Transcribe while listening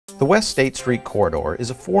The West State Street corridor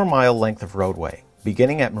is a 4-mile length of roadway,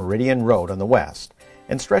 beginning at Meridian Road on the west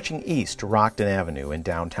and stretching east to Rockton Avenue in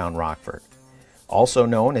downtown Rockford. Also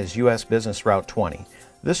known as U.S. Business Route 20,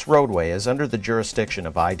 this roadway is under the jurisdiction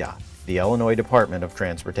of IDOT, the Illinois Department of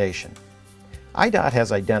Transportation. IDOT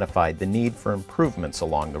has identified the need for improvements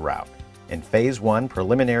along the route, and Phase 1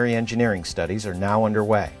 preliminary engineering studies are now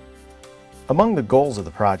underway. Among the goals of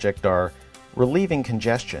the project are relieving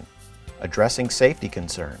congestion, addressing safety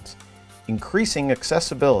concerns, increasing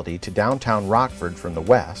accessibility to downtown Rockford from the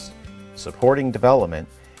west, supporting development,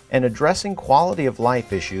 and addressing quality of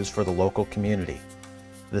life issues for the local community.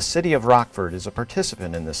 The City of Rockford is a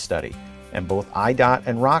participant in this study, and both IDOT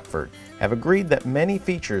and Rockford have agreed that many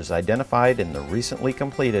features identified in the recently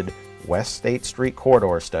completed West State Street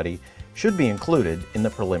Corridor study should be included in the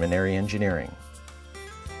preliminary engineering.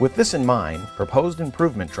 With this in mind, proposed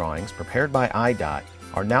improvement drawings prepared by IDOT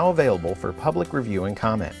are now available for public review and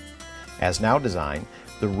comment. As now designed,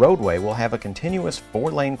 the roadway will have a continuous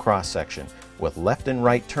 4-lane cross-section with left and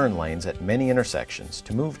right turn lanes at many intersections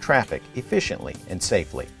to move traffic efficiently and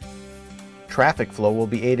safely. Traffic flow will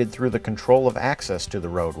be aided through the control of access to the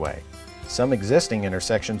roadway. Some existing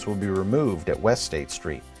intersections will be removed at West State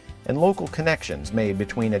Street and local connections made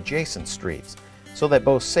between adjacent streets so that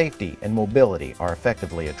both safety and mobility are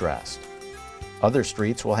effectively addressed. Other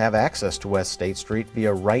streets will have access to West State Street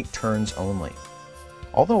via right turns only.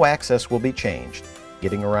 Although access will be changed,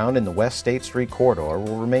 getting around in the West State Street corridor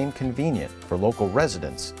will remain convenient for local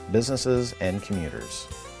residents, businesses, and commuters.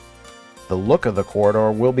 The look of the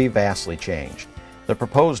corridor will be vastly changed. The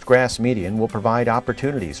proposed grass median will provide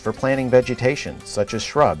opportunities for planting vegetation such as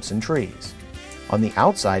shrubs and trees. On the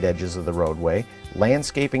outside edges of the roadway,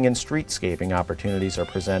 landscaping and streetscaping opportunities are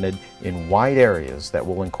presented in wide areas that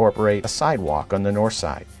will incorporate a sidewalk on the north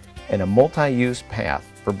side and a multi-use path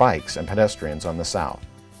for bikes and pedestrians on the south.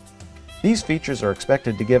 These features are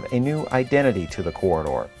expected to give a new identity to the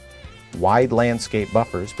corridor. Wide landscape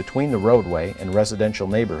buffers between the roadway and residential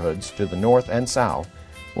neighborhoods to the north and south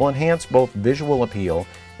will enhance both visual appeal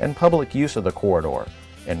and public use of the corridor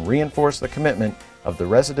and reinforce the commitment of the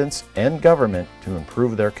residents and government to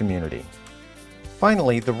improve their community.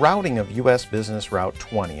 Finally, the routing of U.S. Business Route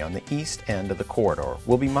 20 on the east end of the corridor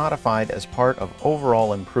will be modified as part of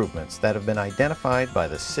overall improvements that have been identified by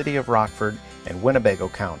the City of Rockford and Winnebago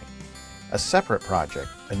County. A separate project,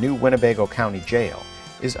 a new Winnebago County jail,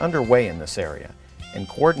 is underway in this area, and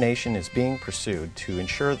coordination is being pursued to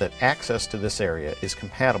ensure that access to this area is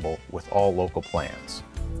compatible with all local plans.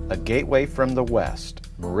 A gateway from the west,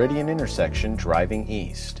 Meridian intersection driving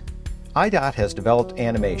east. IDOT has developed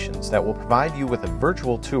animations that will provide you with a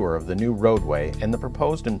virtual tour of the new roadway and the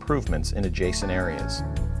proposed improvements in adjacent areas.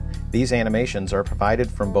 These animations are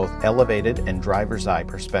provided from both elevated and driver's eye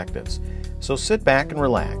perspectives, so sit back and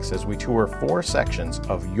relax as we tour 4 sections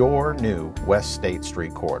of your new West State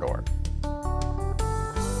Street corridor.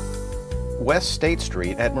 West State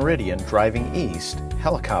Street at Meridian driving east,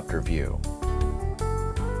 helicopter view.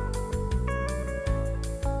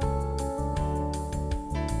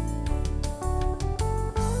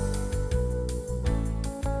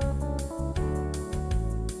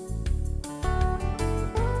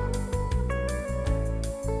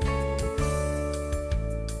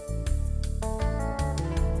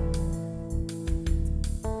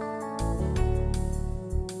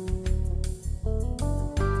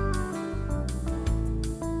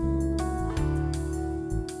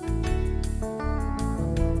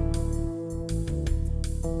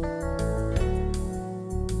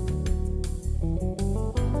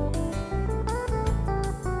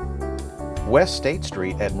 West State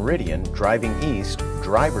Street at Meridian driving east,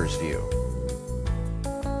 driver's view.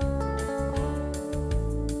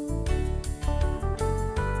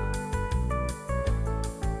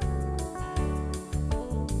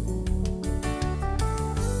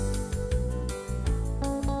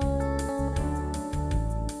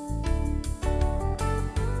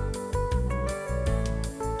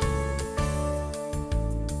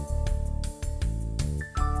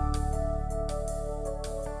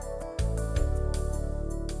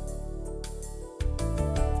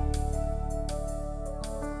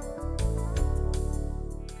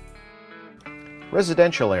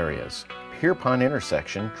 Residential areas, Pierpont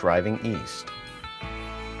intersection driving east.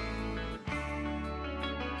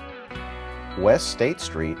 West State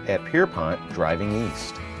Street at Pierpont driving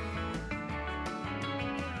east.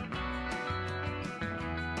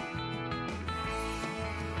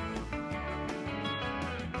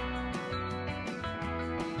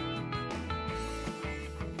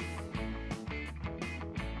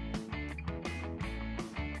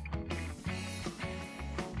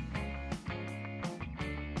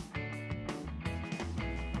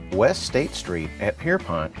 West State Street at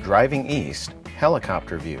Pierpont, driving east,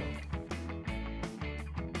 helicopter view.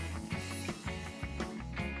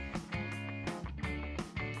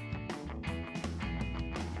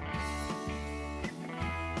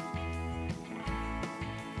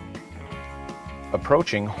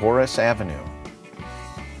 Approaching Horace Avenue.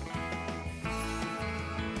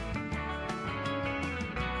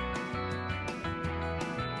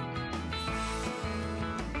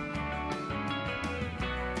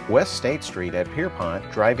 West State Street at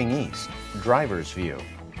Pierpont, driving east, driver's view.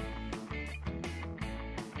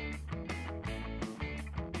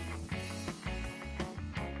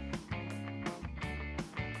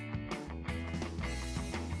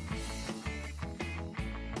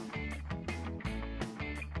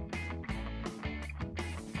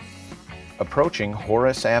 Approaching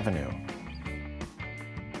Horace Avenue.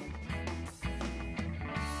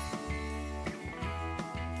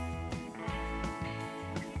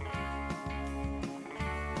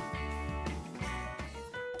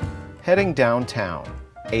 Heading downtown,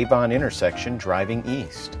 Avon intersection, driving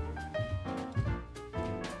east.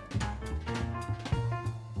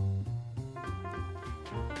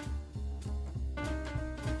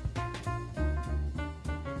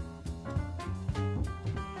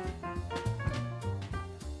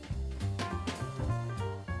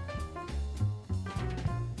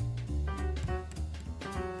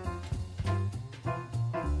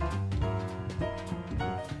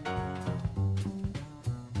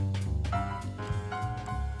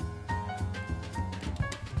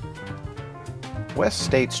 West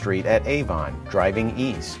State Street at Avon, driving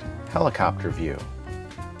east, helicopter view.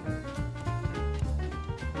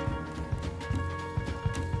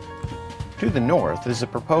 To the north is the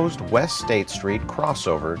proposed West State Street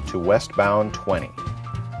crossover to westbound 20.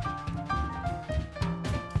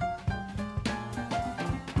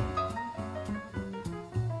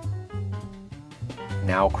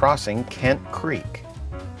 Now crossing Kent Creek.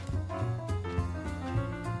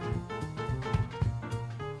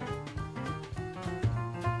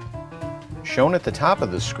 Shown at the top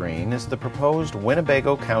of the screen is the proposed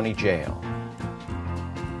Winnebago County Jail.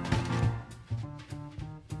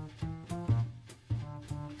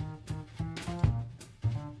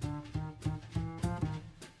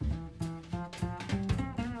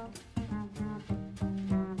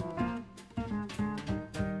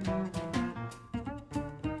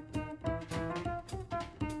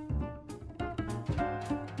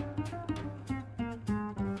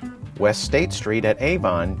 West State Street at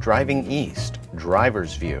Avon, driving east,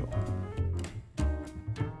 driver's view.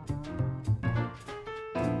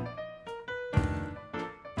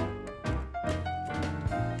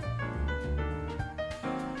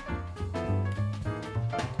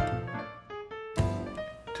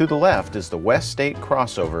 To the left is the West State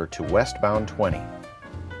crossover to westbound 20.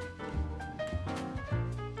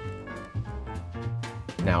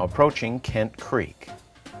 Now approaching Kent Creek.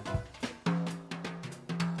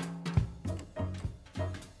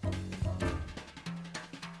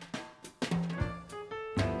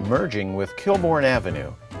 Merging with Kilbourne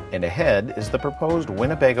Avenue, and ahead is the proposed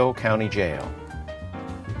Winnebago County Jail.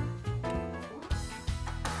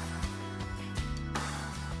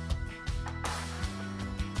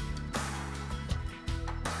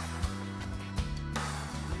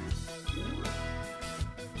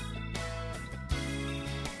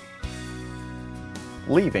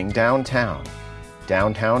 Leaving downtown,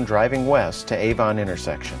 driving west to Avon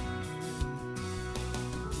intersection.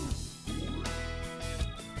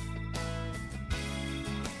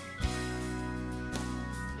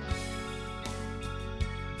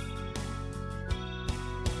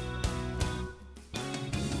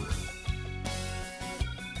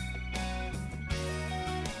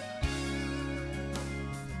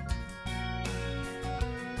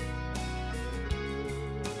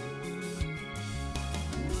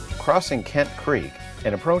 Crossing Kent Creek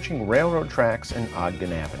and approaching railroad tracks and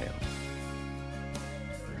Ogden Avenue.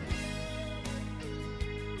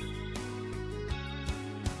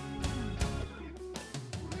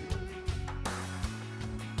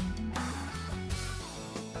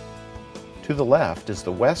 To the left is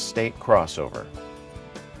the West State crossover.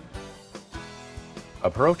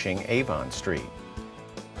 Approaching Avon Street.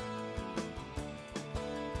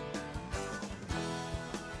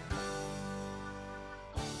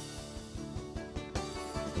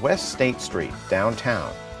 West State Street,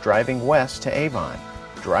 downtown, driving west to Avon,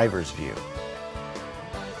 driver's view.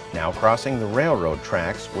 Now crossing the railroad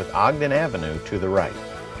tracks with Ogden Avenue to the right.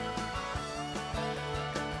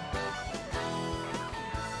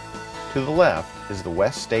 To the left is the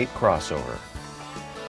West State crossover.